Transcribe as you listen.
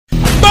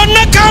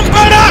Bonna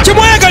Kampala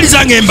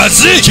kimwegalizanga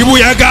embazi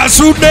kibuyaga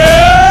asudde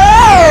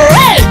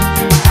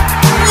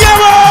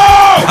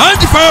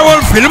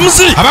Anti-Firewall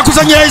Films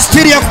abakuzanyira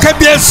Hysteria ku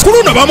KBS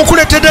kuluno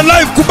bamukuletedde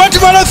live ku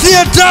Bativara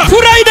Theatre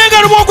Friday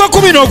nga lumwogwe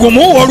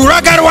 11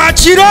 olulaga lwa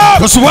kiro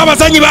lusubwa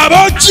abazanyi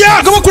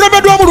babojja nga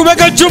bakulembeddwa mu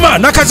Lubega Juma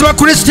Nakaziba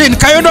Christine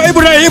Kayondo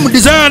Ibrahim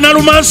Desire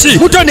Nalumansi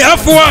Mutoni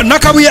Afua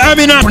Nakabuye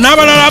Amina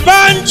n'abalala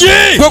bangi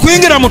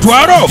kwekuyingira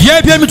mutwalo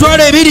VIP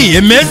emitwalo 2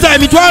 emmeeza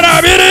emitwalo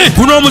 2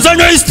 kuno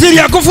omuzanyo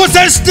Hysteria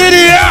kufuusa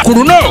Hysteria ku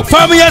luno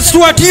faamu ya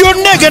Stuart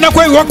yonna egenda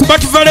kweyiwa ku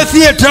Bativara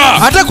Theatre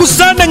ate ku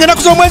Sunday ngenda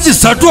kuz'omwezi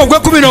 3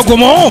 ogw'ekumi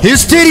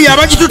Hysteria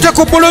abagitutte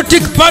ku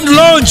Bolotic Fund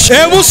Launch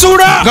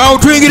ebusula nga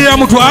otuyingirira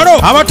mutwalo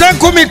abate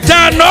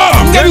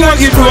 15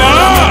 ng'ebiwagiddwa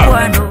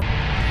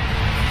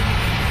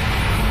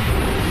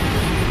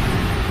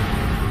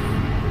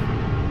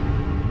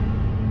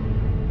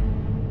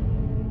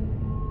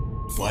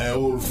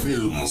Firewall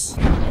Films.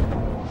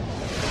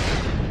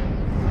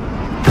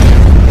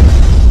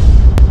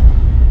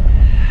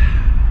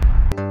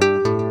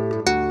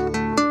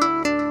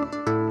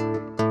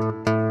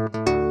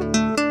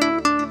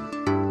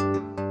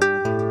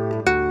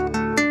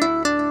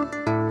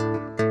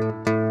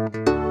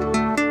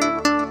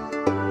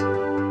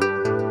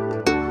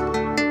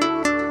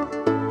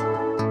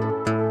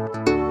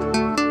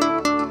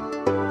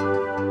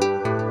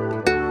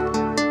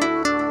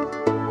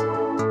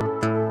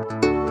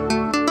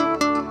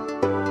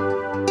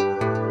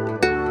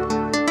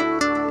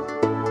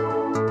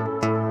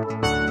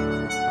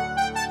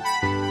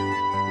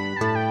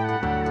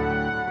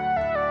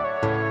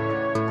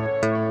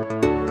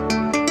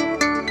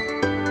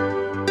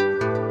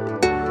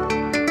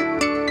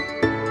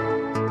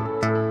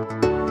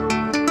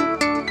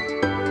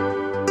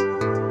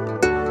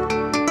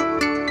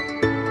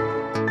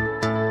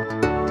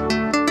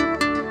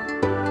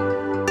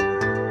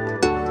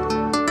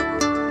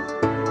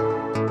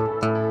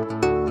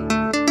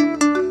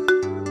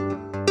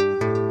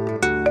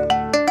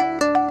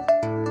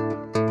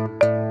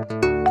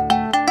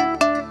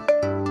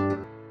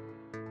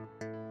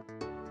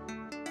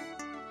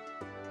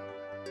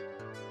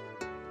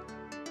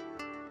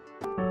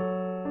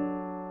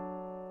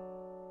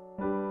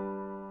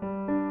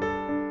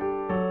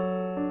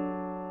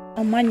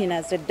 Omwanyi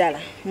naze ddala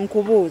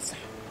nkubuuza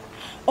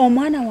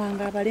omwana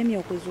wange abalemye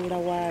okuzuula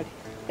waali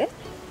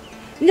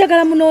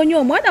njagala munoonye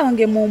omwana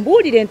wange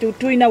mumbuulire nti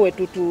tulina we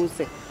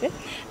tutuuse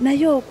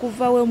naye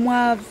okuva we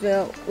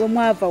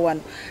mwava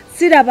wano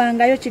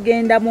sirabangayo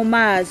kigenda mu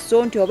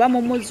maaso nti oba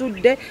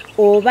mumuzudde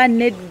oba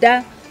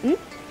nedda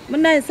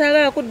munaye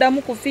saagala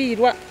kuddamu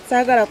kufiirwa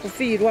saagala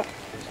kufiirwa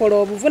kola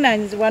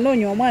obuvunaanyizibwa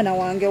noonya omwana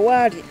wange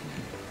waali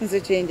nze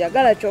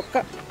kyenjagala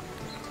kyokka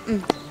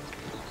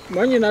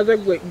Mwanyi naze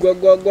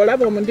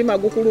golaba omutima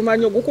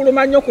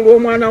gukulumanyo ku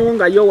lw'omwana wo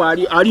nga yo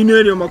waali alina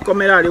eryo mu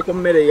kkomera ali ku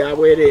mmere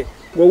yabwere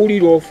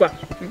ng'owulira ofa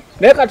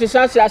naye kati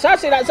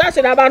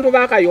saasira abantu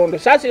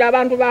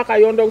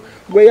b'akayondo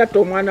gwe yatta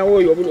omwana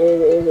we oyo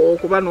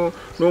okuba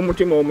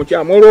n'omutima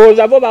omukyamu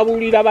olowooza bo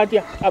babuulira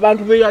batya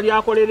abantu be yali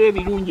akolera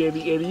ebirungi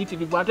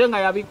ebiyitirivu ate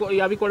nga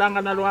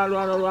yabikolanga na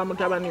lwa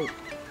mutabani we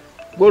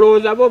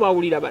bolowooza bo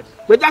bawulira bati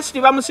gwe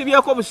jasiti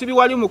bamusibyeko obusibi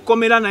wali mu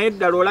kkomera naye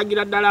ddala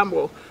olagira ddala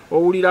mbu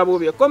owulira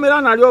bubi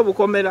ekkomera nali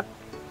obukomera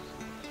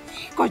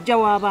kojja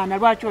w'abaana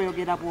lwaki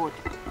oyogera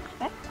bwoti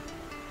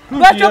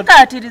lwaki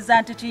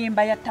okkaatiriza nti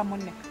kiyimba yatta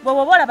munne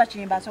bw'oba olaba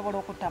kiyimba asobola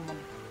okutta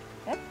munne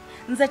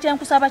nze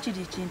kyenkusaba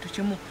kiri kintu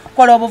kimu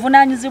kola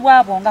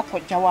obuvunaanyizibwa bwo nga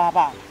kojja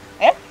w'abaana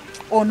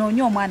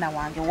onoonye omwana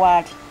wange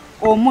waali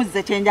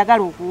omuzze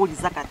kyenjagala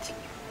okuwuliza kati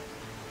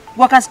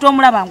wakasita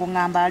omulaba ngu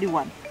ŋŋamba ali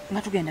wano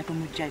nga tugenda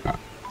tumujjayo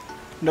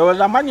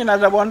ndowooza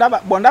manyinaza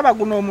bwondaba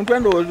guno omutwe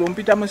ndowooza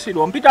ompita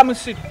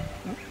musiru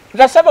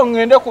nze sebo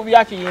ngende ku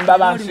byakiyimba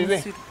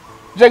bansibe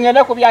nze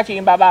ngende ku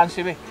byakiyimba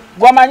bansibe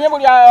gwamanye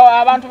buli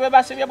abantu be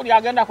basibye buli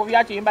agenda ku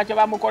byakiyimba kye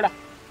bamukola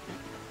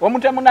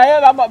omutemu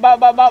naye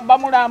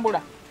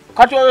bamulambula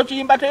kati oyo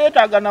kiyimba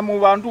teyeetagana mu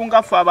bantu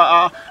ngaffe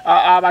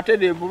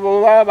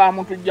abatereevu baba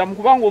bamutujjamu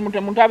kubanga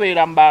omutemu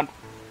tabeera mu bantu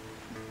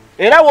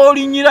era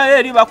wolinyirayo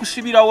eri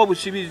bakusibirawo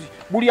obusibizi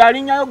buli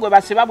alinyayo gwe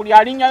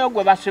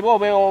basiba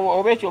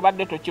oba ekyo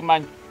obadde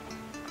tokimanyi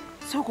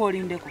sooka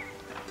olindeko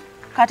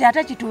kati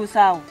ate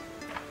kituusaawo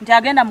nti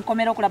agenda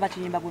mukomera okulaba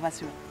kiyimba gwe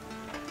basiba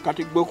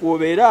kati gwe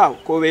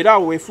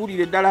kwobeeraawo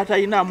weefuulire ddala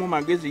atalinamu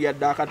magezi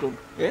yadde akatono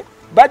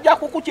bajja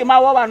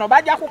kukukimawo wano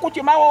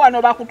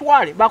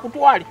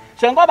bakutwale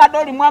senga obadde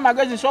olimu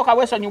amagezi sooka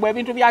weesonyiwa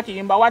ebintu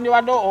byakiyimba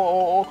wandibadde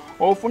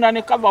ofuna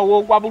ne kava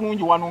woogwa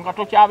bulungi wano nga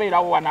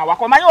tokyabeerawo wano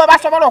awaka omanyi we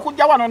basobola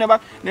okujja wano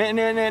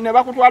ne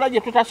bakutwala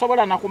gye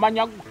tutasobola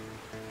nakumanya gwe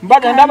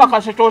mbadde ndaba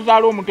kasi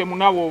tozaala omutemu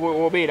nawe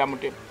obeera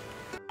mutemu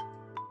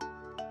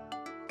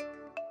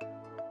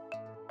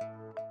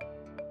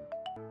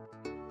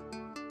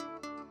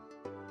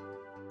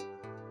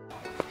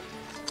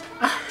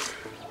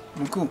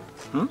Mkuu,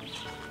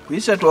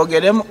 kwise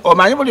twogeremu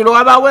omanyi buli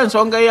lwabaawo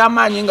ensonga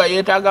ey'amaanyi nga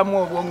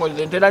yeetaagamu obwongo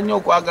nze ntera nnyo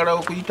okwagala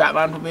okuyita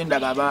abantu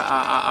b'endaba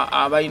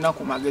abalina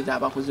ku magezi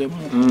abakuzemu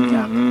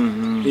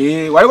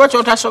waliwo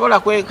kyotasobola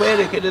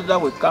kwerekereza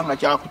wekka nga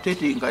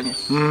kyakutetinganya.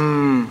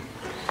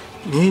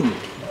 Nini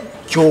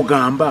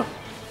kyogamba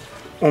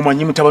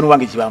omanyi mutabani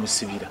wange gye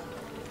bamusibira?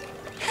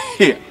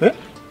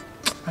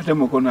 Ate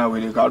muko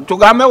nawereka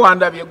tugambe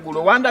wandabye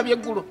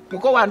eggulo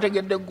muko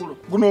wantegedde eggulo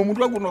guno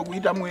omutwe guno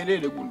oguyita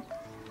mwerere guno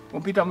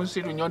ompita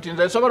musiru nnyo nti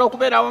nze sobola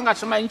okubeerawo nga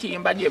simanyi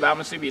kiyimba gye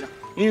bamusibira.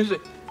 Nze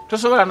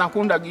tosobola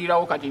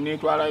nakundagirirawo kati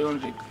neetwalayo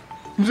nzeka.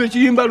 Nze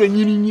kiyimba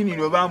lwennyini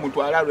lwe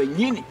baamutwala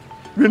lwennyini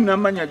lwe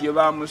namanya gye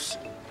bamusi.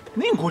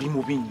 Naye ng'oli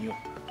mubi nnyo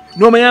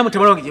n'omanya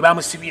mutabani wange gye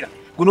bamusibira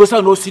guno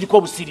osala n'osirika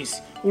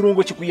obusirisi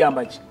olwongo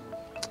kikuyamba ki?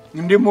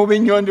 Ndi mubi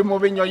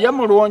nnyo ye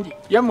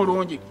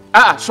mulungi.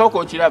 Sooka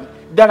okirabe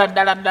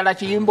ddala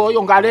kiyimba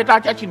oyo ng'aleeta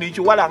atya kino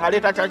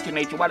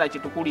ekiwala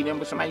kitukulire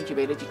mbu simanyi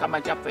kibeere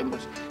kikama kyaffe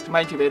mbusi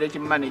simanyi kibeere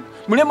kimmanage.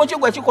 Mulimu ki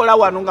gwe kikola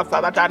wano nga ffe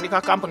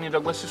abatandika kampuni ze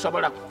gwe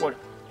sisobola kukola.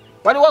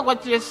 Waliwo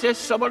gwe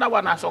sisobola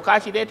wano asooka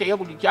akireeteyo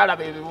buli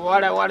kyalaba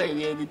ebiwalawala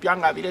ebipya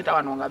ng'abireeta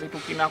wano nga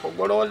bitukinako.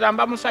 Golowooza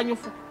mba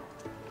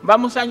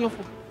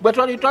musanyufu gwe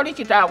toli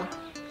kitaawe.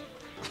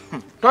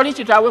 Toli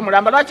kitaawe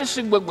mulamba lwaki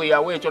si gwe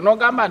yawe ekyo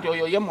n'ogamba nti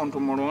oyo ye muntu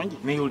mulungi?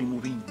 Naye oli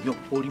mubi nnyo,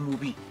 oli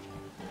mubi.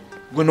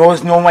 Gwe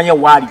n'omanya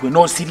waali gwe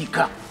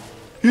n'osirika.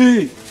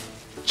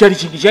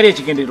 Kyali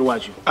ekigendererwa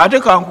kyo. Ate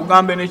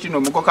kankugambe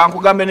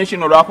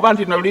nekino lwakuba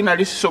nti nolina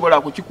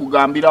lisisobola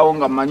kukikugambirawo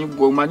nga mmanyi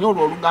gwe omanyi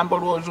olwo olugambo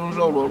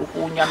lw'ozunza olwo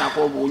olukuunya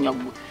nako obuunya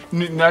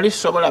gwe nali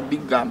sisobola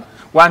bigamba.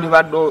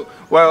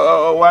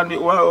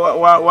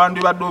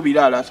 Wandibadde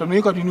obiraala so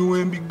naye kati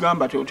niwe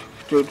mbigamba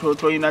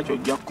tolina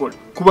kyojja kukola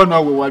kuba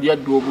naawe wali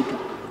adde obutwa.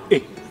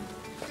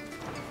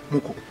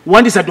 Muko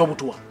wandisadde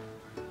obutwa?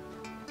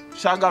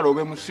 Saagala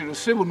obe musiru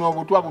si buno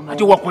obutwa buno.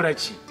 Ate wakola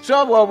ki?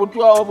 So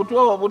obutwa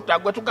obutta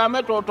gwe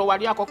tugambe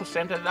towaliako ku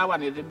ssente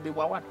z'awano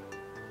ezibbibwa wano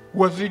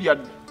wazirya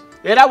dde.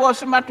 Era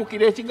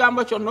bw'osimatukira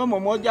ekigambo kyonna omwo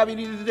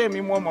mw'ojabiririza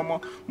emimwa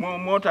omwo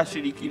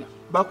mw'otasirikira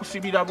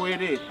bakusibira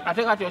bwereere.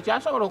 Ate kati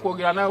okyasobola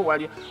okwogera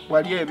nawe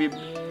wali ebibi.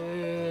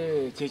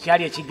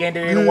 Kyekyali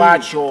ekigendererwa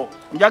kyo.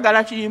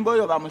 Njagala kiyimba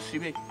oyo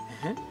bamusibe.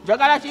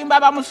 Njagala kiyimba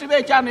bamusibe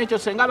ekyana ekyo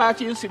senga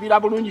bakinsibira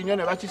bulungi nnyo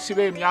ne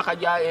bakisiba emyaka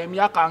nga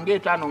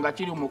 5 nga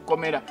kiri mu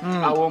kkomera.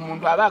 Awo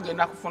omuntu aba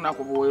agenda kufuna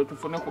ku buwoyo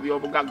tufune ku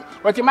by'obugagga.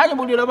 Okimanyi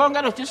buli lwe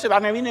bongera okisiba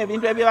ne bino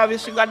ebintu ebiba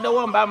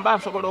bisigaddewo mba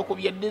nsobola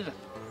okubyeddiza.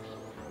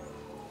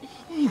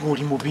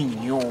 Oli mubi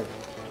nnyo.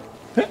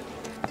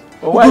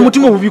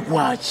 Omutima obubi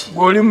gwaki?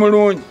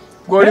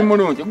 Gwoli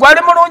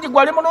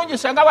mulungi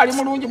senga wali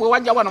mulungi bwe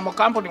wajja wano mu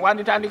kampuni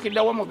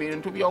wanditandikiddewo mu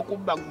bintu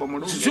by'okubba gwe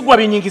mulungi. Sigwa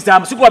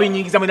binyingizamu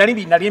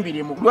nali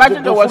mbirimu.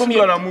 Lwaki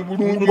tewasigala mu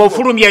bulungi?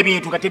 Ng'ofulumya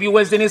ebintu nga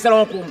tebiweze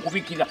n'ensalawo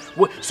nkubikira.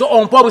 So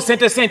ompa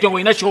obusente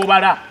olina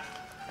ky'obala.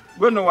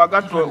 Gwe no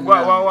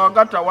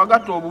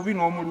wagatta obubi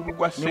n'omululu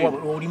gwa ssente.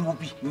 Oli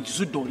mubi,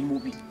 nkizudde oli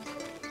mubi.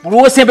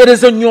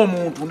 Bulwosembereza nnyo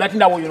omuntu ndati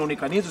nawe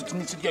oyononeka nizo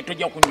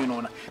tojja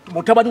kunyonoona.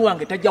 Mutabani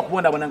wange tajja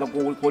kubonabona nga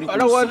oli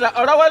olowooza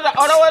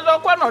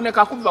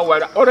okwonooneka kuva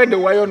wala already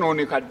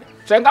wayonoonekadde.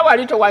 Senga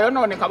wali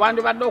tewayonooneka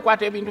wandibadde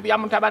okwata ebintu bya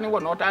mutabani wo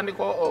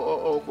n'otandika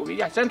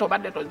okubirya sente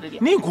obadde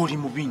tozirya. Naye ng'oli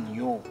mubi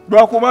nnyo.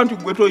 Lwakuba nti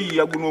gwe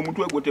toyiiya guno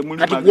omutwe gwe temuli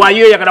kati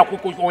gwayo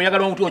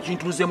oyagala omuntu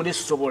okintuuzeemu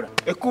nekisobola.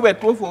 Ekkuba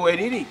ettuufu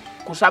weriri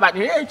kusaba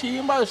naye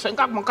ekiyimba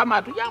senga mukama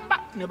atuyamba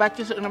ne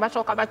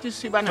basooka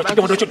bakisiba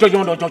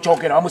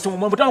kyogera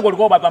mutango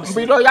oliko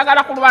mbiro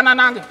oyagala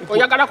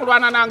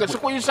kulwana nange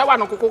sikuyisa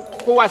wano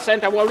kuwa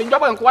sente bwolinjo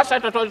bwe nkuwa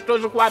sente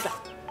tozikwata.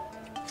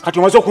 Kati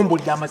omaze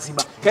okumbulira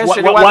amazima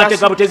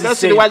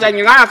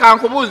wazanyi nga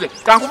kankubuuze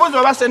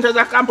oba sente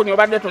za kampuni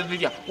obadde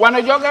tozirya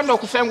wano gyogenda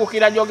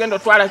okusengukira gyogenda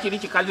otwala kiri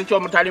kikazi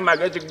ky'omutali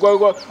magezi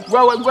gwe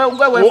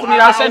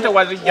weefunira sente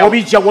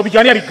wazijja wabijja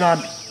ani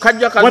abigambi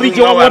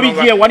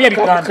wani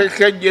abigambi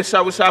kejje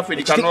South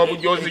Africa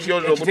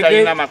n'obujozijozi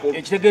obutalina makulu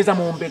ekitegeeza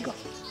mumbega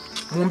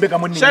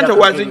sente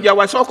wazijja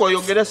wasooka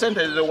oyogere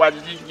sente ze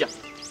wazijja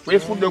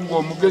weefudde gwe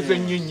omugezi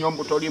ennyo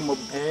mbu tolimu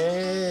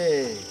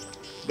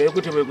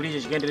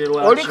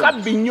oli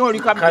kabbi nnyo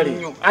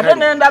ate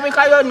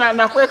n'endabikayo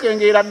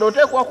nakwekengeera dde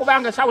oteekwa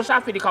okubanga South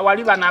Africa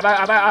wali bano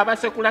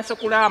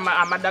abasekulasekula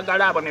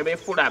amadagala abo ne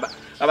beefula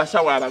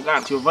abasawo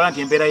abaganda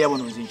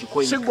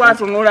si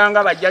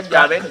gwatunulanga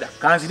bajjajja ab'edda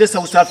kanzire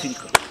South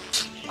Africa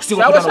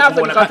kusinga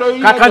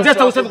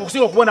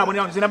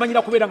okubona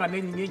zinamanyira kubeera nga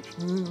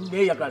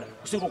neeyagala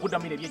kusinga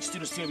okuddamu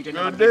ebyekisiru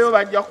oddeyo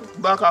bajja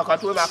kubaka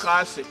akatwe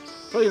bakaase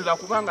toyinza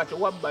kubanga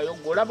tewabbayo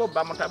golaba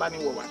obba mutabani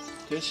wo wano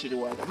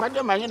tesiriwaza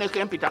majja manye ne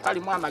kempita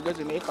kalimu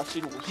amagezi naye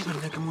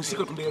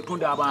kasirumusika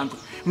tundetonda abantu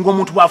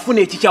ng'omuntu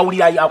bw'afuna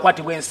ekikyawulira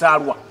akwatibwa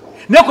ensaalwa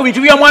naye ku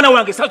bintu bya mwana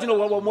wange saa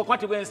zino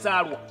akwatibwa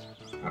ensaalwa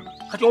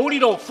kati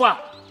owulira ofa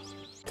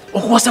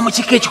okuwasa mu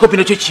kika ekikopi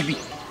nakyo kibi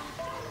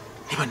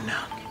ne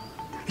bannange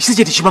ekisi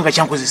kye tekibanga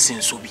kyankozesa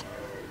ensobi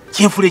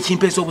kyenfula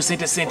ekimpeesa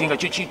obusentesente nga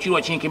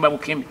kirwa kinkema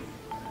bukemi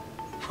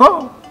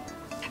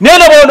naye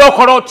noboonda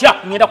okola otya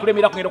ngenda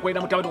kulemera kugenda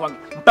okolera mutabani wange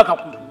mpaka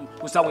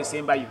ku ssaawa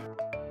esembayo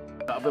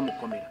ave mu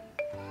kkomera.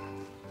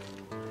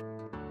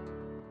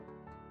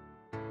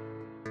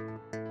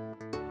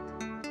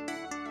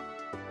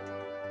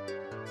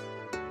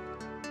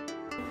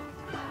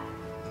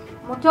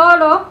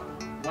 Mutolo.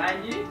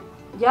 Wanji?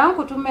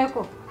 Jangu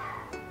tumeko.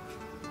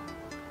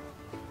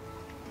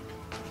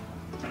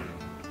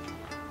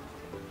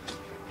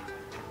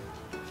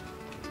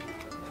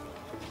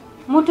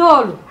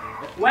 Mutolo.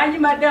 Wanji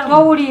madam.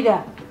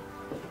 Towulira.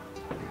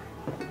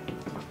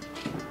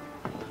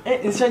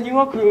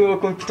 Nsonyiwa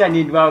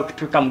kumpitaniddwa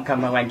okutuuka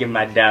mukama wange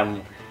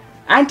madamu.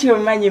 Anti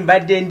omanyi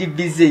mbadde ndi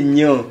bize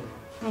nnyo.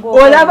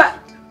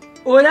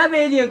 Olaba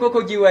eri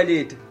enkoko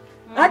giwaleeta.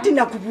 Anti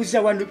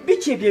nakubuuza wano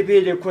biki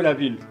ebyebeera ekola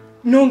bino.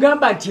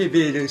 Nongamba nti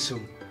ebeera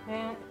ensoma.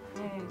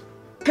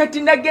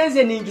 Kati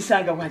nagenze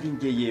ningisanga wali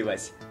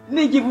ngeyeebase.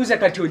 Ningibuuza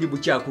kati oli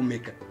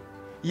bukyakumeka.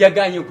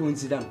 Yaganye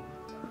okunziramu.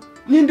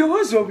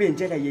 Nindowooza oba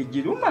enjala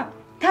yegiruma.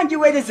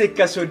 Kangiweereza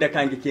ekasoda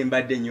kange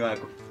kembadde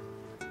nywako.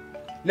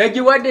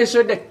 Nagiwadde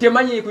soda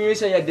temanyi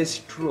kunywesa yadde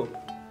straw.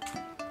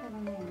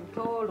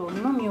 Tolo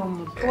nnomi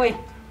omutwe.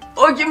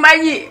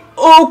 Okimanyi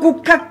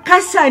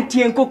okukakasa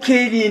nti enkoko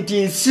eri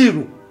nti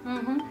nsiru.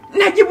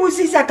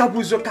 Nagibuuziza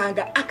akabuuzo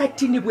kange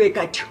akatini bwe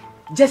katyo.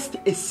 Just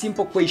a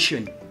simple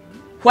question.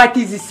 What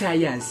is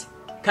science?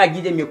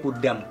 Kagiremye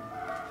kuddamu.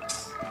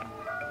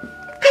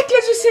 Kati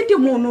ezo sente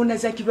mwonoona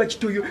zakirwa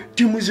kitoyo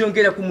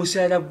timuzongera ku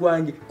musaala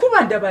gwange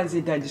kuba ndaba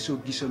nze ntandise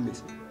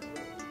okugisomesa.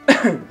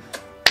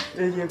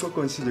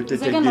 Enkoko nsiro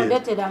tetegeera. Zegeno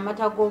ndeetera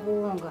amata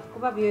g'obuwunga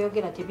kuba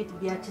byoyogera tebiti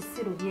bya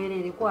kisiru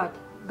byerere kwata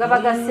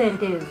gabaga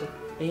ssente ezo.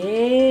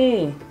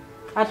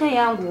 Ate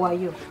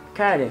yanguwayo.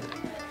 Kale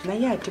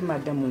naye ate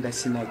madamu nga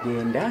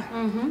sinagenda.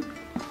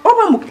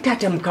 Oba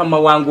taata mukama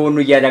wange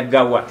ono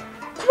yalagawa.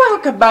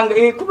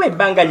 Kuba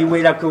ebbanga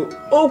liwerako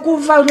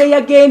okuva lwe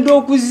yagenda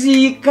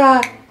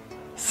okuziika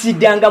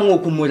siddangamu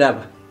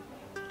okumulaba.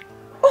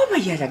 Oba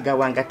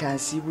yalagawa nga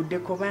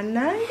tansiibuddeko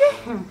bannange.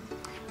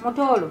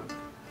 Mutolo.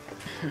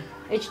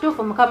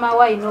 Ekituufu mukama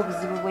we alina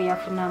obuzibu bwe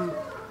yafunamu.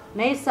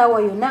 Naye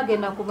essaawa yonna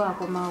agenda kuba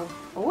akomawo.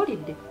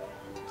 Owulidde?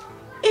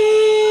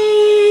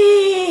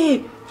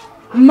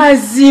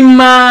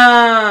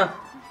 Mazima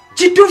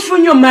kituufu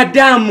nnyo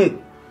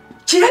madamu.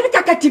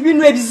 Kirabika kati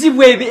bino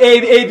ebizibu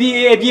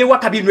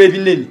ebyewaka bino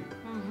ebinene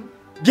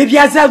bye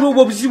byazaala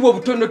obwo obuzibu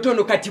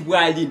obutonotono kati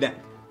bw'alina.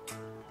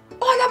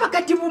 Olaba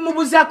kati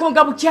bumubuzaako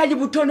nga bukyali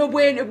butono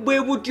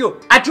bwe butyo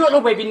ate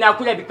olwo bwe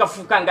binaakula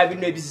bikafuuka nga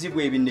bino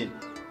ebizibu ebinene.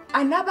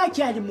 Anaaba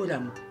akyali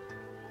mulamu.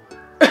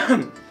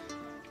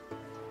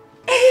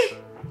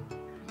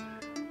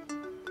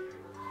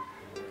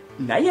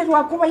 Naye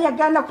lwakuba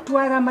yagaana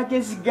kutwala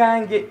amagezi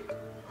gange.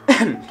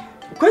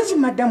 Kozi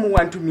madamu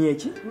wantumye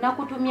eki?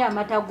 Nakutumya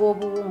amata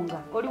g'obuwunga.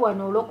 Oli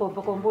wano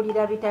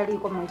olokompokombulira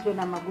bitaliiko mutwe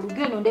n'amagulu.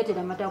 Geno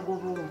ndeetera amata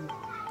g'obuwunga.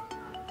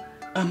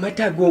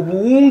 Amata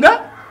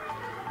g'obuwunga?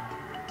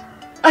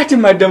 Ate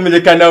madamu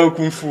leka nawe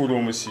kunfuula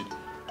omusiri.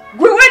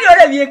 Gwe wali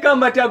olabyeko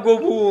amata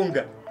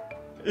g'obuwunga.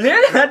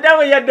 Leero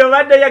madamu yadde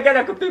obadde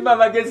yagala kupima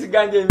amagezi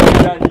gange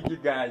emirandigi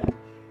gange.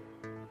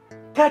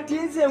 Kati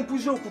nze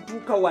nkuze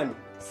okutuuka wano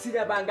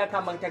sirabangako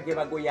amata ge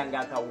bagoyanga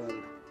akawunga.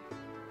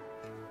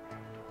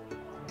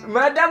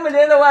 Madamu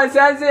leero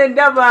wansanze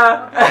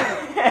ndaba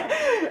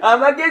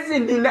amagezi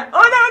nina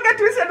olaba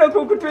gatuuse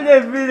n'okukutula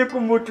enviiri ku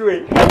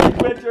mutwe.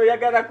 Bwetyo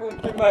oyagala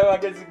kumpima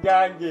amagezi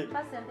gange.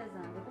 Kasente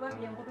zange kuba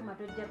byenkutuma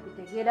tojja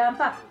kutegeera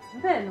mpa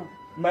mpeno.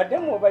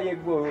 Madamu oba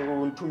yegwe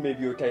ontuma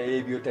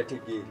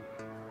ebyotategeera.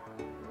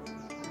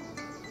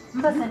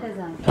 Mpa sente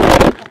zange.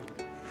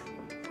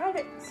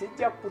 Kale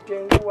sijja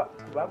kutenguwa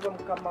kubagwe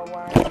mukama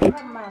wange.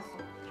 Maaso.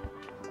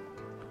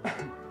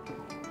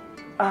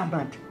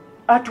 Amanda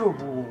ate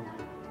obuwunga.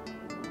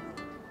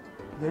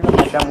 Leero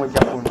madamu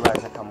ojja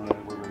kundwaza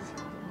kamunguluzi.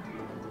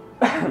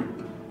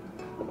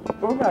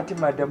 Oba ate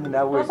madamu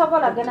nawe.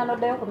 Osobola genda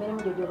n'oddayo ku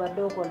mirimu gyo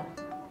gy'obadde okola.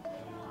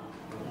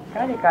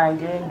 Kale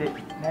kangende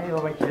naye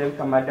oba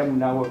kirabika madamu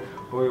nawe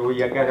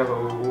oyagala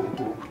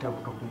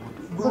okutabuka ku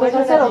mutwe. Gwe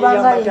tosera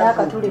obanga alina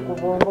akatuli ku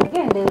bwongo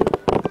gende.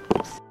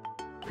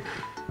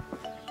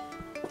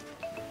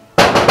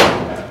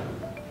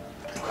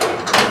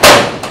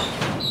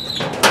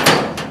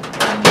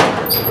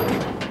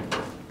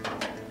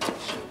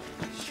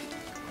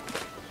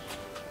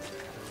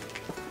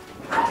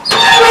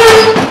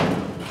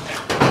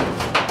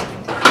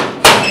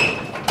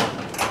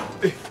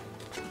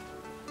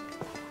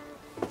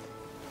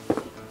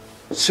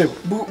 Sebo,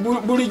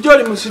 bulijjo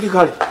oli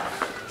musirikale.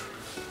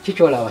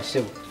 Kikyolawa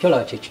sebo,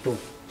 kyolawa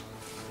kyekituufu.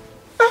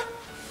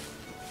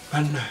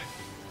 Banna,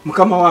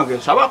 mukama wange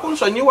nsaba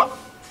kunsonyiwa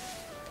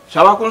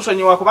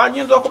kuba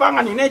nyinza okuba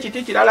nga nina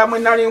ekiti kirala mwe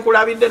nali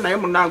nkulabidde naye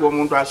munnange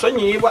omuntu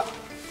asonyiibwa.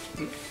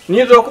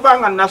 Nyinza okuba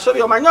nga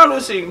nasobye omanyi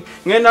oluusi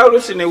ngenda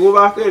oluusi ne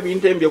wubaako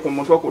ebintu embye ku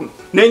mutwe kuno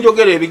ne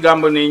njogera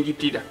ebigambo ne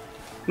njitira.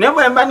 Naye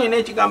bwe mba nina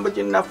ekigambo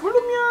kye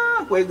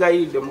nnafulumya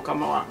kwegayidde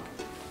mukama wange.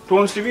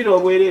 Tonsibira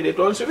obwerere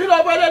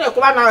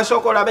kuba nawe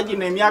sooka olabe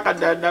gino emyaka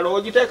ddala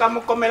ogiteeka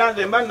mu kkomera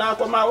nze mba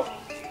naakomawo.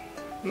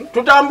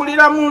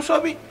 Tutambulira mu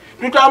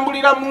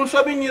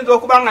nsobi nyinza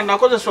okuba nga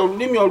nakozesa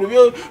olulimi olubi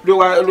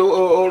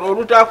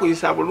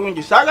olutaakuyisa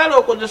bulungi. Saagala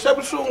okozese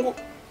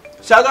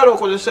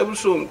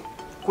busungu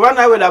kuba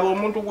nawe laba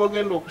omuntu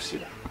gw'ogenda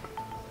okusira.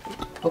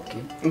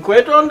 Okay.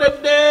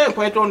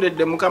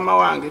 Nkwetondedde mukama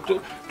wange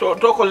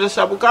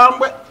tokozesa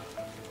bukambwe.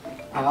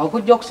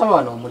 Okujja okusaba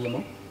wano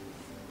omulimu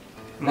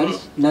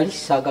nali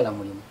saagala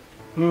mulimu.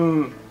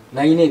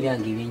 Nalina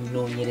ebyange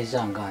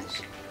ebyenoonyereza nga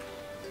nze.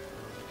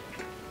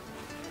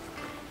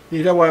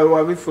 Era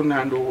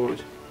wabifuna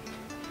ndowooza?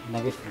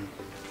 Nabifuna.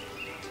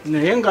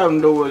 Naye nga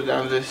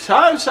ndowooza nze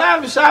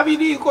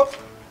saabiriiko.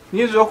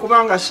 Nyinza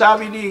okuba nga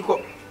saabiriiko.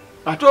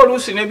 Ate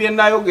oluusi ne bye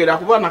nayogera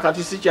kuba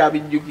nakati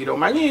sikyabijjukira.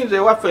 Omanyi nze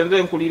waffe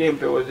nze nkulira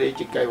empewo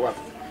z'ekika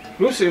ewaffe.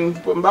 Luusi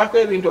mbaako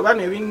ebintu oba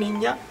ne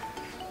binninnya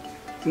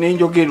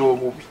n'enjogera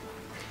obubi.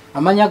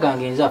 Amanya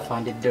gange nze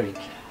Afande Derek.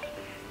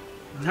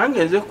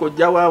 Nange nze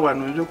kojja wa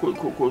wano nze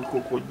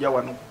kojja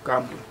wano ku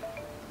kampu.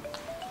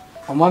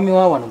 Omwami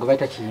wa wano gwe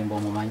bayita Kiyimba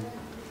omumanyi?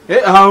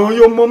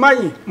 Oyo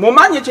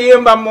mumanyi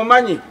Kiyimba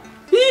mumanyi.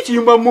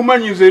 Kiyimba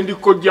mumanyi nze ndi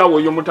kojja wo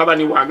oyo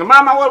mutabani wange.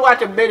 Maama we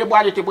lwate bbeere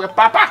bwaletebwe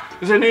papa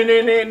nze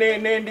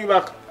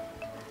n'endibaka.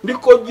 Ndi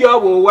kojja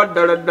wo owa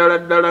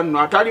ddala nno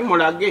atali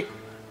mulage.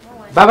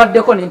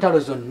 Babaddeko n'entalo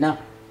zonna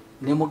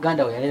ne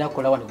muganda we yalera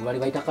akola wano gwe bali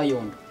bayita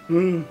Kayondo.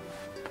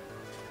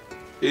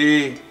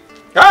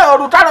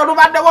 Olutalo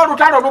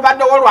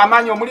lubaddewo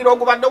lw'amaanyi. Omuliro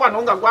ogubadde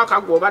wano nga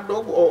gwakagwa obadde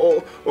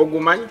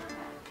ogumanyi.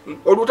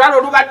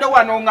 Olutalo lubadde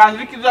wano nga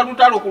nzikiza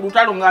lutalo ku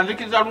lutalo nga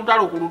nzikiza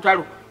lutalo ku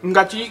lutalo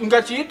nga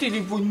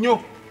kiyitirivu nnyo.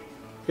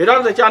 Era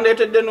nze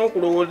kyandeetedde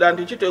n'okulowooza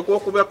nti kiteekwa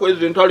okuba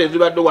kwezi entalo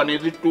ezibadde wano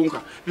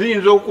ezittunka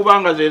ziyinza okuba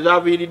nga ze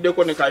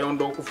zaaviiriddeko ne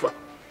Kayondo okufa.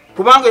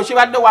 Kubanga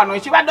ekibadde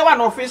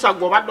wano ofiisa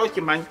gwe obadde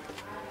okimanyi.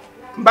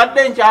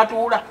 Mbadde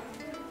nkyatuula.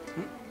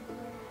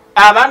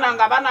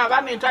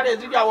 Abaana entalo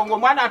eziryawo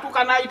ng'omwana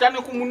atuuka n'ayita ne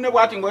ku munne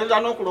bw'ati ng'oyinza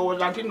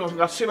n'okulowooza nti nno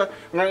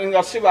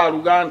nga si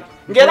baaluganda.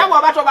 Ng'era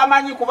bw'aba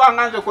tobamanyi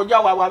kubanga nze kojja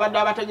waabwe abadde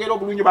abategeera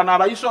obulungi bano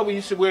abayisa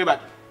obuyisi bwe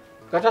bati.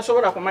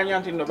 Katasobola kumanya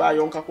nti nno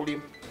baayonka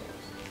kulimu.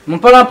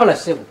 Mpalampola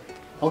ssebo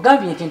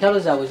ogambye nti entalo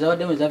zaabwe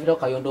zabaddemu ezaviirako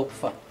Kayondo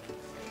okufa.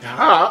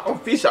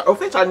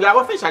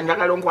 Ofiisa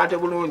njagala onkwate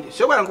bulungi.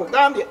 Si bwe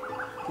nkugambye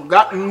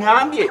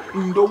ngambye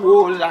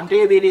ndowooza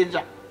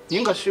nteebereza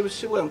naye nga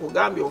si bwe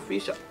nkugambye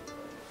ofiisa.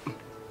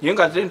 Naye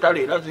nga ze entalo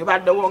era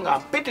zibaddewo nga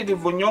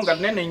mpitirivu nnyo nga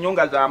nnene nnyo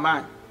nga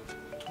z'amaanyi.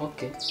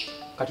 Okay.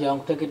 Kati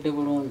yankutegedde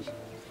bulungi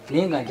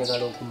naye nga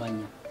njagala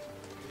okumanya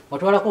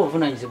watwalako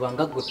obuvunaanyizibwa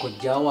nga ggwe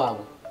kojja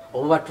waabwe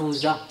oba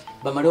batuuza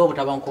bamalewo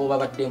obutabanko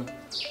babaddemu.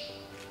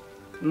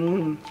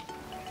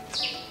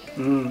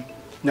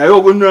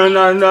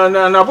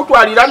 Naye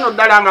nabutwalira nno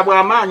ddala nga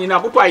bw'amaanyi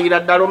nabutwalira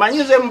ddala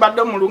omanyi nze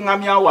mbadde mu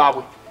luŋŋamya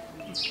waabwe.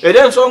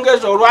 Era ensonga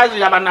ezo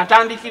olwaziraba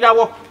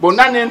natandikirawo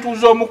bonna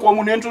nentuuza omu ku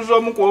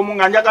omu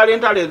nga njagala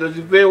entalo ezo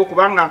ziveewo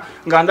kubanga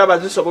nga ndaba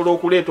zisobola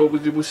okuleeta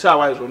obuzibu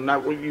ssaawa zonna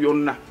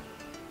yonna.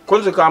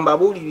 Konze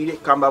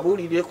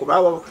kambabuulire kuba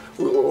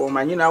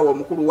omanyi naawe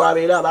omukulu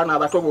waabeera abaana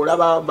abato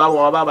bw'olaba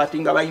baba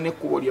abatinga balina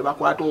ekkubo lye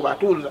bakwata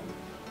obatuuza.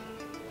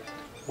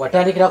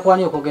 Watandikira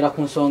kwani okwogera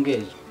ku nsonga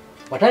ezo?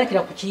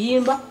 Watandikira ku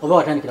Kiyimba oba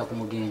watandikira ku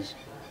mugenzi?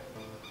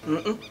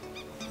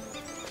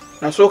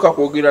 Nasooka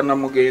kwogera na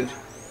mugenzi.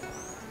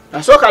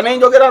 Nasooka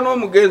nenjogera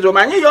n'omugenzi.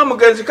 Omanyi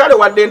y'omugenzi kale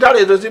wadde entalo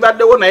ezo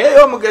zibaddewo naye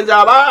y'omugenzi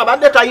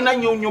abadde talina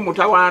nnyo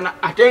mutawaana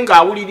ate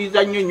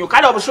ng'awuliriza nnyo.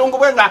 Kale obusungu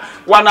bwe nga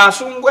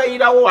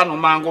wanaasungweirawo wano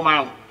mangu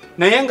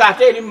naye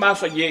ng'ate eri mu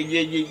maaso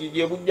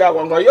gye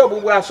bujjaawo nga yo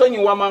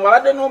bw'asonyiwa mangu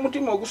abadde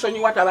n'omutima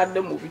ogusonyiwa tabadde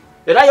mubi.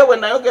 Era yo bwe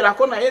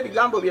nayogerako naye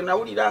ebigambo bye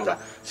nawulira nga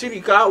si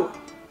bikaawu.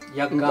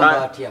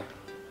 Yagamba atya?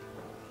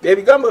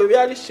 Ebigambo bye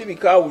byali si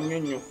bikaawu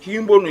nnyo.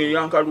 Kiyimba ono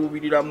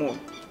eyankaluubiriramu ono.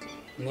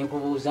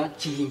 Nenkubuuza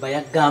Kiyimba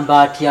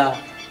yagamba atya?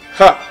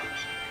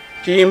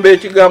 Kiyimba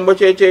ekigambo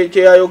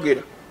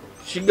kyeyayogera.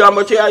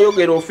 Kigambo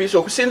kyeyayogera ofiisi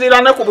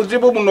okusinziira ne ku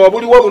buzibu buno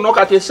obuliwo buno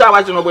kati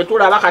essaawa zino bwe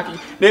tulaba kati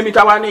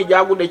n'emitawaana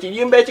egyagudde.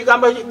 Kiyimba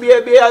ekigambo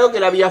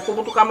byeyayogera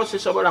byafubutukamu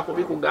sisobola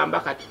kubikugamba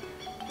kati.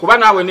 Kuba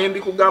naawe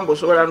nembikugamba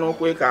osobola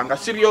n'okwekanga.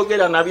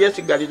 Sibyogera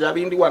nabyesigaliza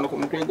bindi wano ku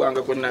mutwe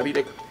gwange kwe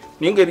nabireka.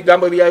 Naye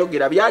ng'ebigambo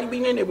byeyayogera byali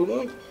binene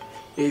bulungi.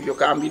 Ebyo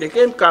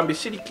kambireke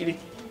kambisirikire.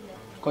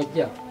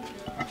 Kojja.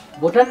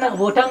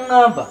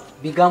 Bw'otaŋŋamba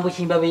bigambo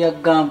Kiyimba bye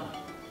yagamba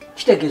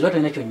kitegeezwa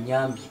tolina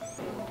kyonnyambye.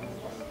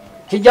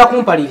 Kijja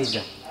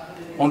kumpaliriza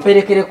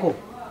omperekereko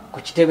ku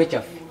kitebe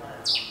kyaffe.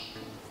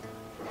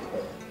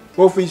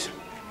 Ofiisa.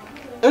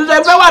 Nze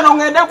mbe wano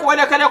ngende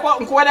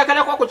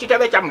nkuwerekereko ku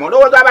kitebe kyammwe.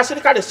 Olowooza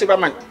abasirikale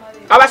sibamanyi.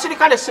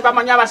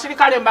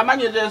 Abasirikale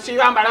mbamanyi nze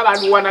nsibamba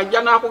labantu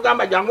najja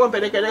n'akugamba jangu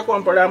omperekereko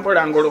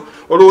mpolampola ngolo.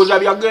 Olowooza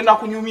byagenda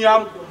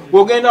kunyumyamu.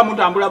 Bw'ogenda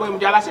mutambula bwe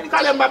muti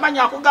abasirikale mbamanyi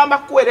akugamba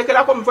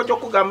kuwerekerako mu kifo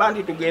ky'okugamba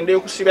nti tugende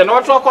kusiba.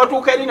 N'osooka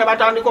otuuka eri ne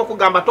batandika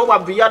okugamba towa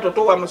viato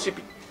towa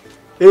musipi.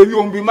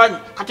 Ebyo mbimanyi.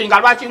 Kati nga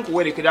lwaki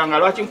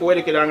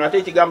nkuwerekeranga ate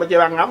ekigambo kye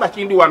bangamba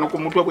kindi wano ku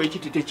mutwe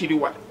bw'ekiti tekiri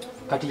wano.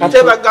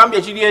 Ate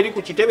bagambye kiri eri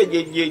ku kitebe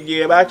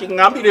gye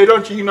bakingambira era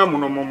nkirina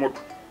muno mu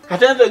mutwe.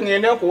 Ate nze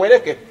ngende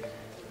nkuwerekere.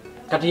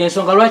 Kati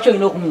ensonga lwaki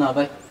olina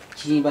okumuŋŋamba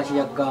Kiyimba kye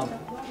yagamba?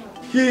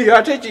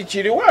 Ate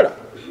kikiri wala.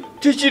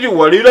 Tikiri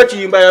walira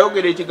Kiyimba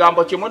yayogera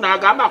ekigambo kimu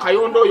n'agamba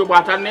Kayondo oyo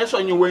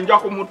bw'ataneesonyiwe nja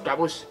kumutta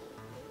busi.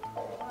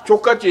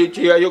 Kyokka kye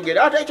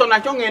yayogera. Ate ekyo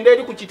nakyo ngende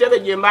eri ku kitebe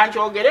gye mba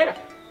nkyogerera.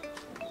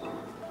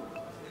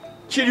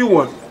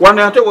 kiriwa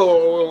wano ate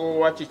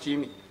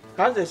wakikimi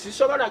kanze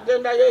sisobola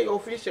gendayo eyo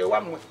ofiisi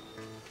ewammwe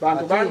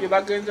bantu bangi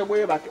bagenze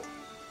bwe bato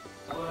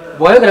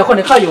bwayogerako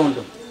ne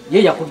Kayondo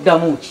ye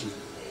yakuddamu ki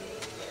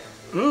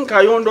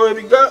Kayondo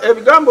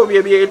ebigambo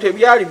bye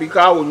tebyali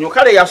bikaawo nnyo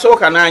kale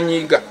yasooka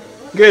n'anyiiga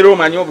ng'era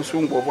omanyi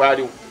obusungu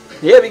obwaliwo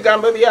naye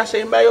ebigambo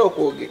byasembayo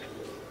okwogera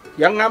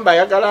yaŋŋamba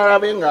ayagala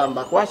alabe nga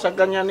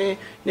mbakwasaganya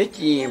ne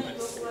kiyimba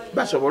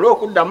basobole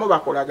okuddamu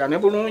bakolagane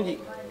bulungi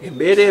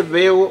embeera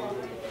eveewo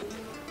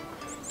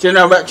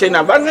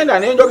kyenava ngenda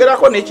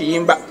nenjogerako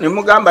nekiyimba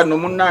nemugamba no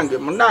munnange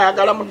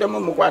ayagala muddemu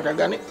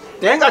mukwatagane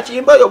naye nga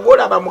kiyimba oyo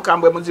gwolaba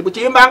mukambwe muzibu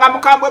kiyimba nga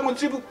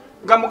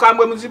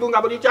mukambwe muzibu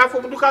nga buli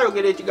kyafubutuka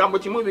ayogera ekigambo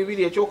kimu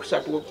bibiri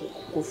ekyokusatu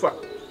kufa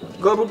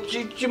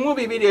kimu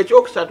bibiri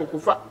ekyokusatu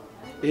kufa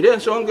era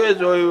ensonga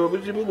ezo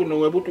obuzibu buno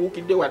we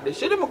butuukidde wadde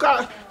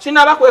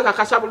sinaba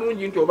kwekakasa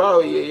bulungi nti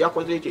oba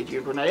yakoze ekyo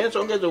ekintu naye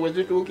ensonga ezo we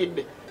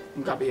zituukidde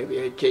nga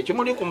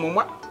kyekimuli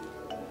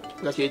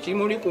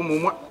ku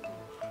mumwa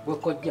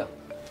bwekojja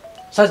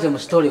saze mu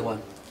story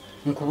wano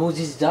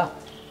nkubuuzizza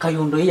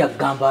Kayondo ye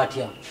yagamba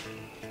atya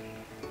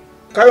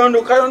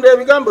Kayondo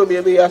ebigambo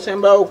bye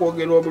yasembawo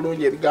okwogera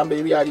obulungi ebigambo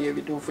ebyali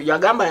ebituufu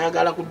yagamba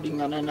ayagala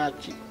kuddingana na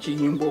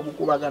kiyimba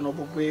obukubagano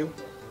buveewo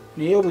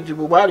naye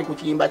obuzibu bwali ku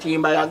kiyimba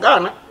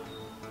yagaana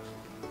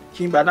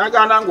kiyimba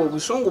n'agaana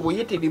ng'obusungu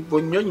buyitirivu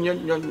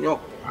nnyo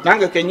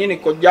nange kennyini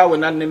kojjaawe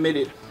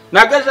nannemerera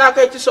nagezaako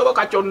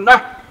ekisoboka kyonna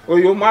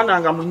oyo omwana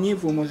nga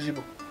munyiivu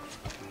muzibu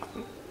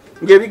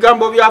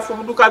ng'ebigambo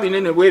byafubutuka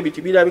binene bwe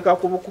biti birabika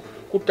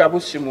kutta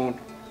bussi muntu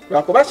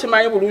lwakuba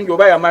simanyi bulungi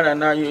oba yamala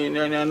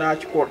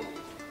n'akikola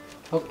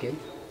okay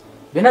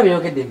byonna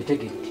byeyogedde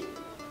mbitegedde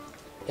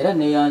era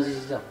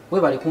neyanziza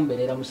webale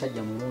kumbeerera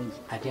musajja mulungi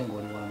ate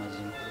ng'oli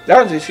w'amazima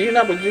nze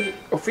sirina buzibu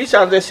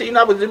ofiisa nze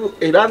sirina buzibu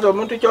era nze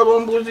omuntu kyoba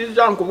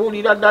ombuuzizza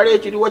nkubuulira ddala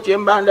ekiriwo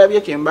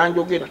kyembandabye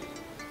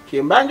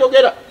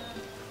kyembanjogera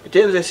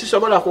ate nze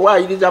sisobola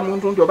kuwaayiriza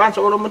muntu nti oba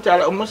nsobola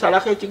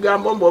omusalako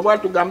ekigambo oba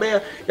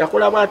tugambe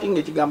yakola bwati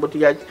ng'ekigambo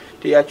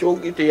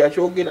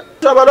teyakyogera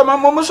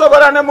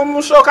mumusobola ne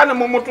mumusooka ne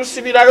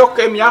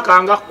mumutusibirayoko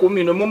emyaka nga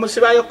 10 ne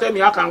mumusibayoko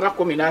emyaka nga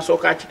 10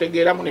 n'asooka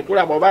akitegeeramu ne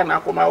tulaba oba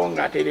n'akomawo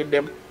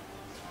ng'ateereddemu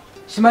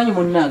simanyi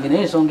munnange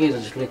naye ensonga ezo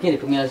zitulekere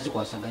tumira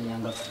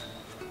zikwasaganyanga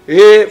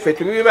ffe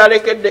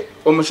tubibalekedde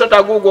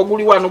omusota guugwo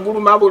guli wano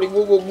guluma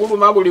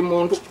buli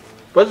muntu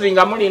pozi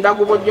nga mulinda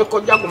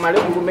gubojjekojja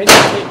gumale gulume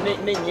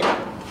nenyina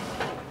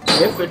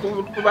naye ffe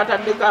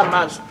tubataddeko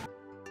amaaso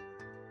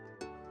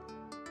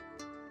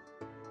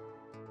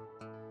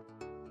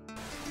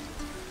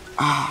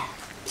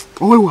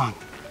owe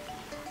wange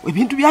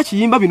ebintu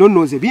byakiyimba bino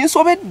nnoze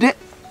binsobedde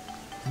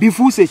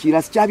bifuuse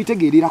ekira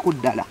sikyabitegeererako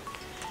ddala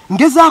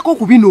ngezaako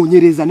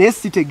okubinoonyereza naye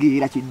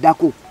sitegeera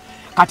kiddako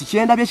kati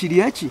kyendabye kiri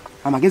eki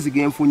amagezi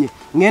genfunye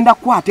ngenda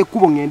kukwata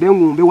ekkubo ngende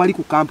ngumbe wali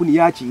ku kampuni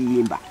ya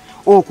kiyimba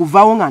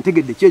okuvaawo nga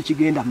ntegedde ki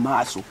ekigenda mu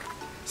maaso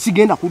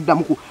sigenda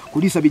kuddamu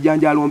kuliisa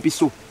bijanjaalo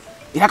mpiso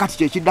era kati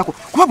kyekiddako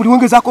kuba buli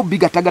wengezaako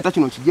bigattagatta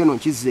kino kijeno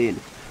nkizzeeno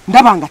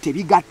ndaba nga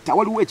tebigatta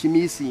waliwo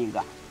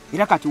ekimiisinga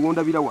era kati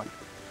wondabira wano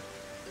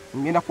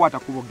ngenda kukwata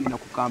kkubo genda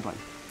ku kampani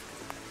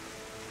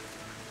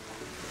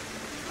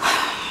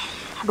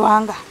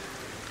Lwanga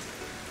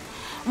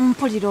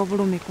mpulira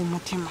obulumi ku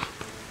mutima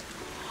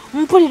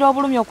mpulira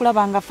obulumi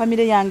okulaba nga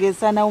famire yange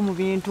esanawo mu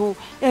bintu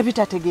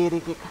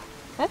ebitategeerekeka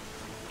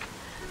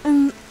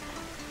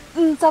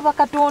nsaba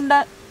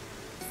Katonda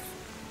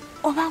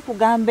oba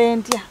nkugambe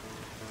ntya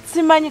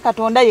simanyi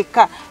Katonda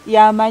yekka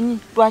yamanyi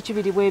lwaki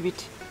biri bwe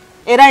biti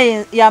era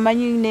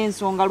yamanyi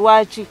n'ensonga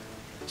lwaki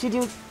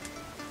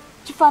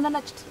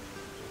kifaanana kiti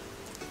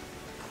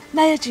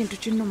naye ekintu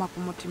kinnuma ku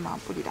mutima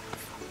mpulira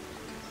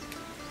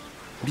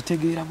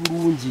bitegeera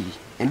bulungi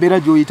embeera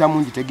gy'oyitamu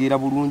ngitegeera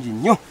bulungi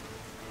nnyo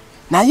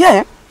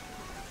naye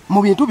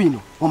mu bintu bino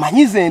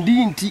omanyize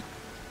ndi nti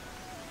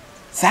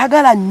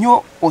saagala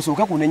nnyo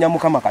osooke kunenya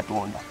Mukama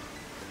Katonda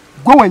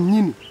gwe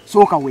wennyini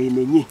sooka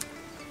weenenye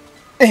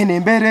eno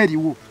embeera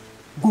eriwo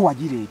gwe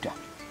wagireeta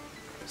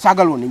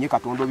saagala onenye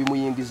Katonda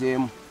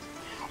obimuyingizeemu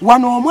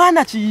wano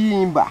omwana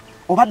kiyimba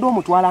obadde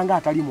omutwala nga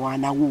atali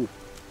mwana wo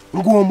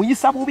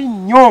ng'omuyisa bubi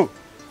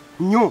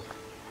nnyo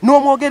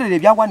n'omwogerera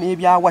ebyawa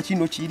n'ebyawa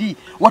kino kiri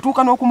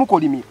watuuka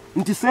n'okumukolimira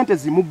nti sente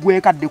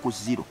zimuggwekadde ku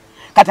ziro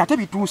kati ate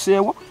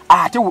bituuseewo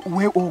ate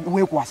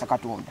weekwasa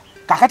Katonda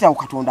kakati awo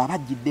Katonda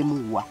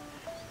abajjiddemuwa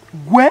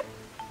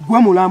gwe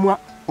mulamwa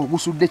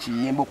ogusudde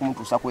kiyimba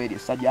okumutuusa ku eryo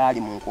essajja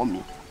ali mu nkomi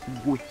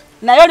gwe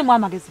naye olimu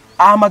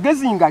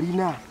amagezi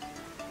ngalina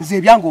nze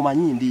ebyange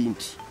omanyi ndi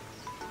nti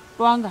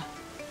Lwanga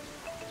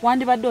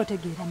wandibadde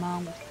otegeera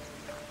mangu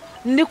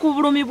ndi ku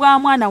bulumi bwa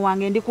mwana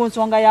wange ndi ku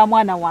nsonga ya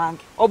mwana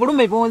wange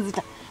obulumi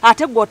bunzita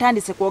ate gwe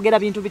otandise kwogera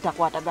bintu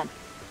bitakwatagana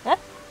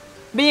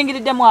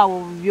biyingiriddemu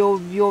awo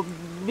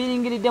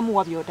biyingiriddemu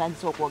wa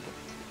byotandise okwogera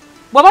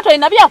bw'oba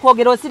tolina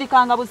byakwogera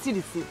osirikanga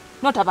busirisi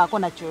notabaako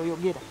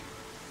nakyoyogera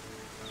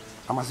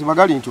amazima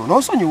gali nti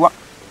onoosonyiwa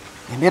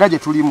embeera gye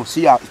tulimu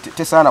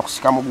tesaana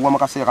kusika muguwa mu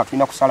kaseera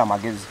katulina kusala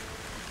magezi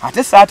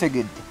ate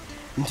saategedde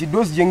nti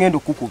dozi gye ngenda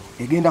okukuba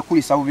egenda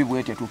kulisa bubi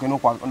bwete tuuke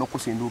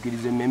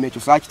n'okusinduukiriza emmeme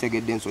ekyo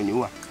saakitegedde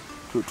ensonyiwa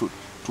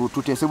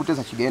tuteese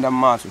buteesa kigenda mu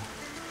maaso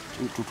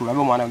tulabe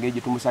omwana wange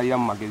gye tumusalira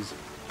mu magezi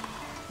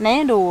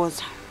naye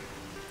ndowooza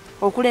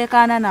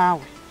okuleekaana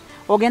naawe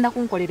ogenda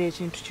kunkolera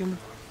ekintu kimu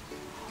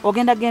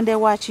ogenda genda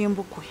ewa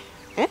Kimbugwe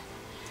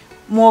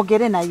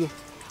mwogere naye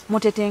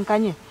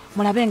mutetenkanye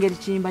mulabe engeri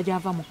Kiyimba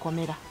gy'ava mu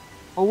kkomera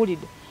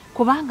owulidde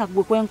kubanga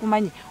gwe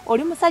kwenkumanyi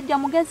oli musajja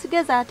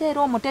mugezigezi ate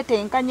era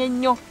omutetenkanye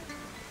nnyo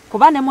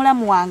kuba ne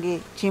mulamu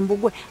wange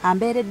Kimbugwe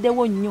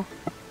ambeereddewo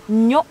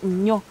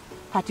nnyo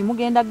kati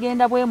mugenda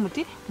genda bwe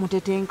muti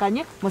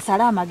mutetenkanye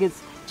musale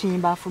amagezi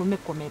Kiyimba afulume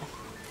ekkomera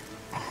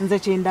nze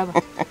kyendaba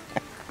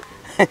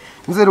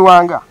nze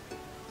Lwanga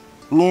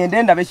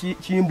ngende ndabe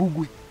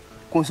Kimbugwe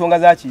ku nsonga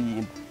za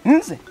Kiyimba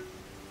nze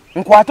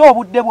nkwate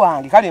obudde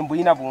bwange kale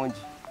mbulina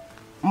bungi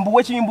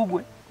mbuwe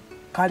Kimbugwe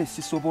kale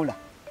sisobola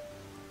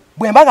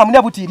bwe mbanga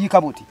mune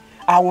butiirika buti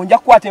awo nja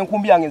kukwata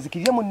enkumbi yange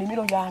nzikirire mu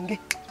nnimiro yange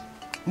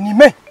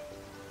nime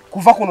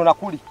kuva kuno na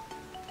kuli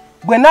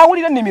bwe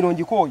naawulira ennimiro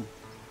ngikooyi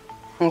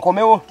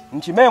nkomewo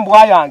nkime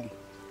embwa yange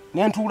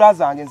n'entuula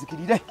zange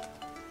nzikirire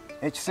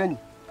ekisenyi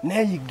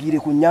neeyiggire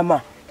ku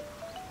nnyama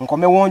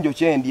nkomewo njo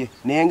kyendye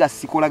naye nga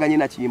sikolaganye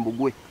na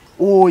Kimbugwe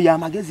oyo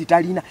amagezi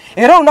talina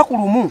era olunaku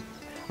lumu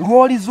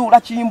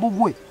lw'olizuula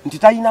Kimbugwe nti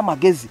talina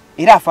magezi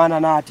era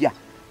afaanana atya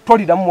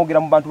toliddamu mwogera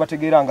mu bantu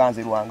bategeera nga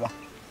nze Lwanga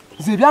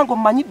nze byange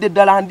mmanyidde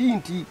ddala ndi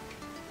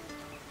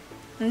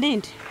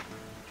nti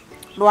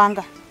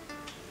Lwanga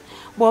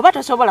bw'oba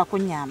tosobola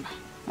kunnyamba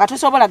nga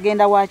tosobola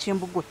genda wa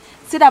Kimbugwe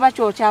siraba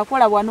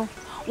kyokyakola wano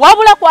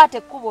wabula kwata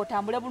ekkubo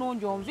otambule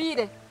bulungi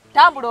onviire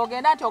tambula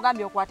ogenda nti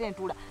ogambye okwate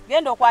entuula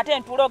genda okwate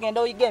entuula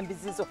ogenda oyiga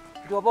embizizo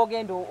gy'oba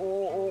ogenda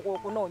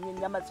okunoonya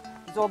ennyama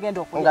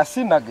z'ogenda okulya nga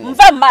sinagenda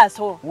nva mu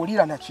maaso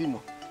wulira na kino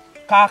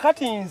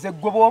kaakati nze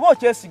gwe bw'oba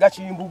okyesiga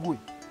Kimbugwe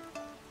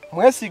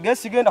mwesige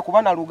sigenda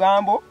kuba na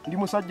lugambo ndi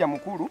musajja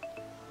mukulu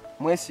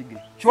mwesige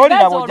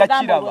kyoliraba ojja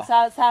kiraba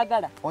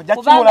ojja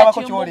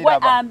kimulabako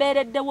kyoliraba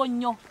ambeereddewo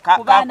nnyo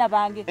ku baana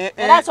bange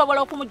era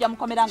asobola okumujja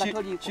mukomera nga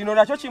toliiko kino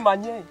nakyo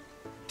kimanye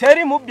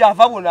teri mubbi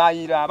ava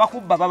bunaayira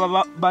abakubba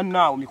baba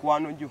bannaawo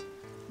mikwano gyo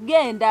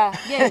genda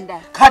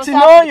kati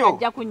n'oyo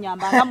ajja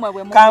kunnyamba nga mmwe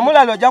bwe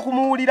kamulalo ojja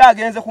kumuwulira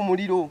agenze ku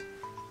muliro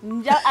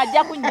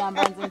ajja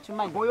kunnyamba nze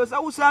nkimanyi oyo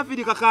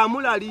South-Africa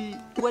kamulali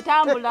gwe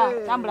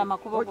tambula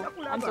makubo go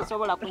ani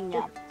tosobola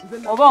kunnyamba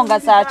oba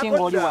ongasaaki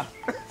ng'oliwa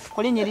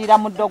kulinyirira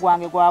muddo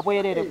gwange gwa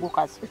bwerere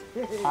gukazi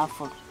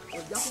afulu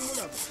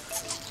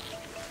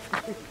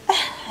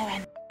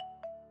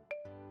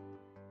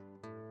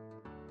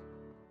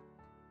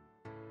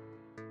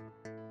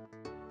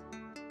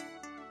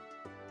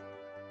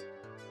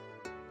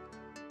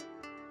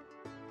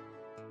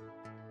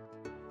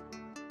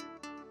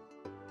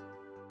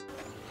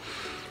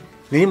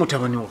naye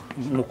mutabani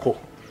muko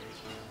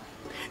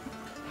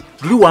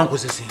luli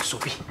wankozesa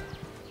ensobi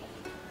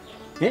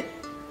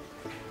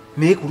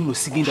naye ku luyo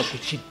sigenda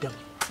kukiddamu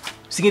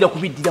sigenda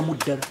kubiddiramu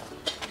ddala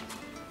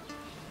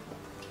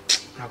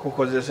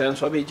nakukozesa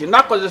ensobi ki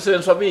nakozesa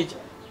ensobi ki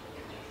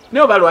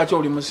naye oba lwaki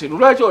oli musiru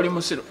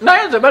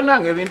naye nze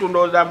bannange ebintu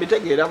ndowooza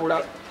mbitegeera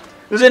bulala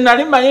nze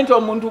nali mmanyi nti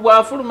omuntu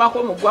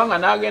bw'afulumako mu ggwanga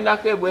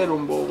n'agendako ebweru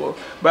mbobo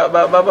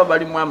baba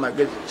balimu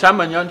amagezi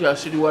kyamanya nti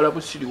asiriwala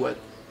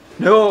busiriwala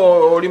naye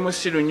oli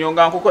musiru nnyo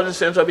nga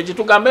nkukozesa ensobi ki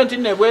tugambe nti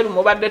nebweru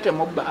mubadde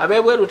temubba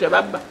ab'ebweru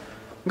tebabba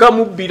nga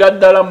mubbira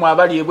ddala mu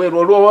abali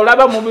ebweru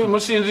olaba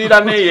musinziira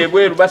neyo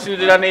ebweru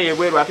basinziira neyo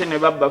ebweru ate ne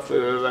babba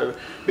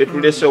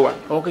betulese wano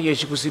okeyo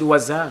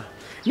ekikusiruwaza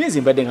naye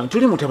nze mbadde nga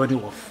tuli mutabani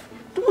waffe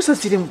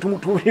tumusasire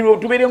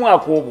tubeeremu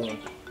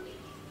ak'obuntu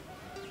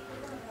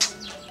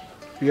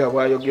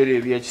bwayogera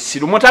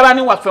ebyekisiru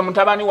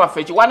mutabani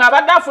waffe ki wano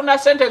abadde afuna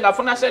sente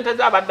ng'afuna sente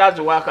z'abadde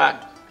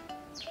aziwaakaani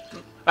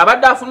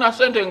abadde afuna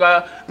sente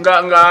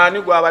nga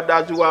ani gwabadde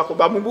aziwaako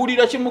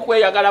bamubuulira kimu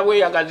kweyagala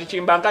bweyagazi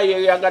Kimba nga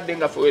yeyagadde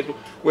nga ffe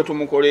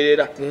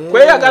wetumukolerera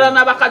kweyagala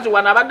n'abakazi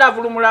wano abadde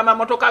avulumula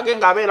amamotoka ge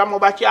ng'abeera mu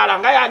bakyala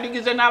nga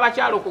yandigize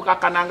n'abakyala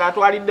okukakkana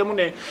ng'atwaliddemu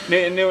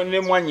ne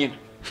mwanyina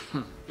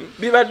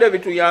bibadde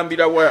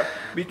bituyambira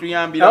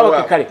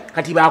wa kale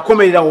kati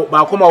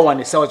bakomawo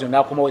wano essaawa zino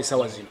n'akomawo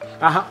essaawa zino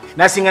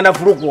n'asingana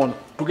vulugu ono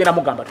tugenda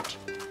mugamba tuti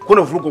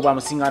kuno vulugu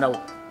bwamusinganawo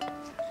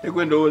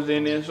egwe ndowooza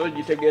enenso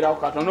gitegeerawo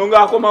katono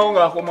ng'akomawo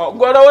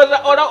gwe olowooza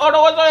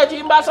oyo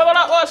Kimba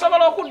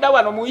asobola okudda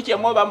wano mu wiiki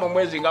emu oba mu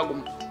mwezi nga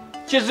gumu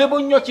kizibu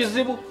nnyo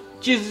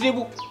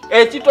kizibu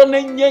ekitono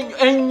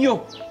ennyo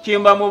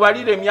Kimba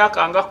mubalire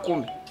emyaka nga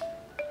 10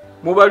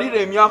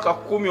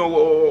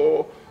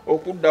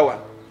 okudda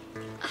wano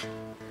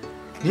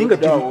naye nga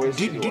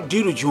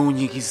diru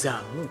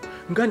gy'onyigizaamu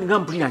nga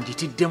mpulira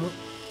njitiddemu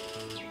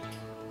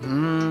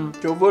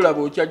kyova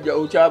olaba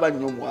okyaba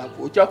nnyo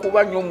mwavu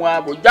okyakuba nnyo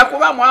mwavu ojja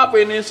kuba mwavu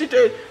eno ensi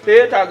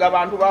teyeetaaga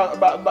bantu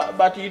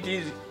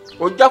batiitiizi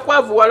ojja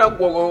kwavuwala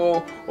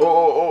gwe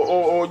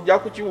ojja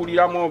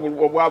kukiwuliramu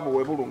obwavu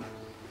we buluma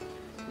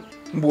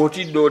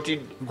mbw'otidde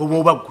ngoba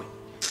oba ggwe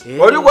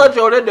oli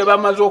gwetyoledde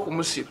bamaze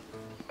okumusira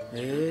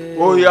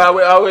oyo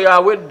awe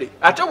awedde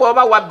ate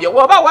woba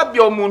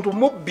wabbye omuntu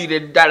mubbire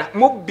ddala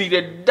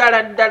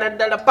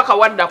paka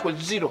wadda ku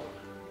zero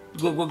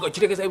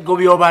kitegeza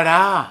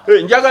gobyobala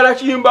njagala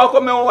kiyimba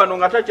akomewo wano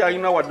nga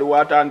takyalina wadde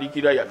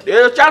watandikira yadde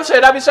eyo chance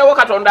erabisewo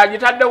katonda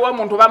agitaddewo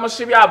omuntu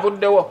bamusibye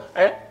avuddewo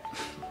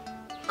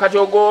kati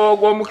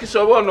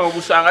ogw'omukisa oba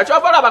onoogusanga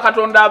kyobalaba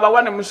katonda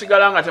abawa ne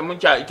musigala nga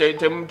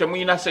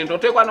temuyina sente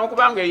oteekwa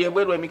n'okubanga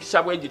eyebweru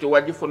emikisa bwe giti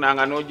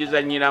wagifunanga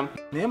n'ogizanyiramu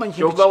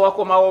kyova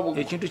wakomawo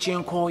ekintu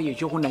kyenkooye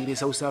ekyokunnagira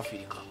South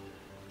Africa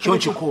kyo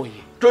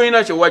nkikooye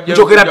tolina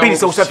njogera bbiri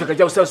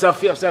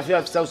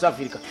South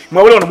Africa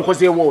mwawule ono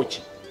mukozeewo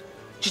ki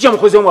kikya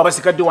mukozeewo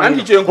abasigadde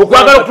wange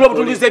okwagala okuba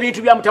obutunduliza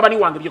ebintu bya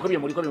mutabani wange byeko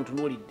byemuliko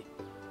byemutunuulidde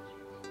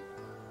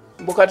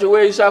mbukati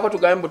weeyisaako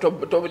tugambe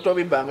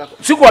tobibangako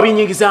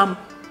sikuwabinyingizaamu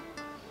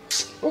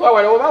oba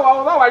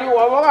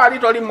wali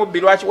toli mubbi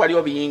lwaki wali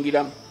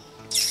obiyingiramu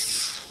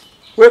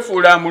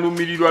wefuula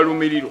mulumirirwa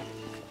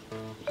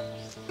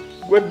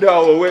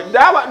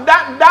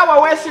gweddaawa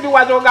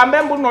weesiriwaza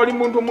ogambe mbuno oli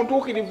muntu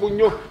mutuukirivu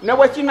nnyo ne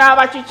bwe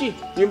kinaaba kiki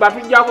imba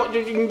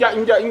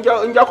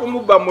nja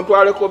kumubba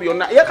mutwaleko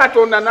byonna ye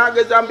katonda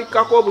n'ageza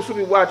mbikkako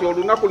obusubi bwati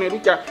olunaku ne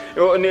lukya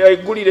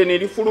eggulire ne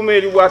lifuluma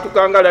eri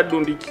bwatukanga laddu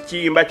ndi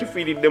kiyimba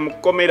kifiiridde mu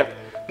kkomera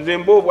nze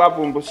mba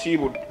obwavu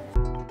mbusiibudde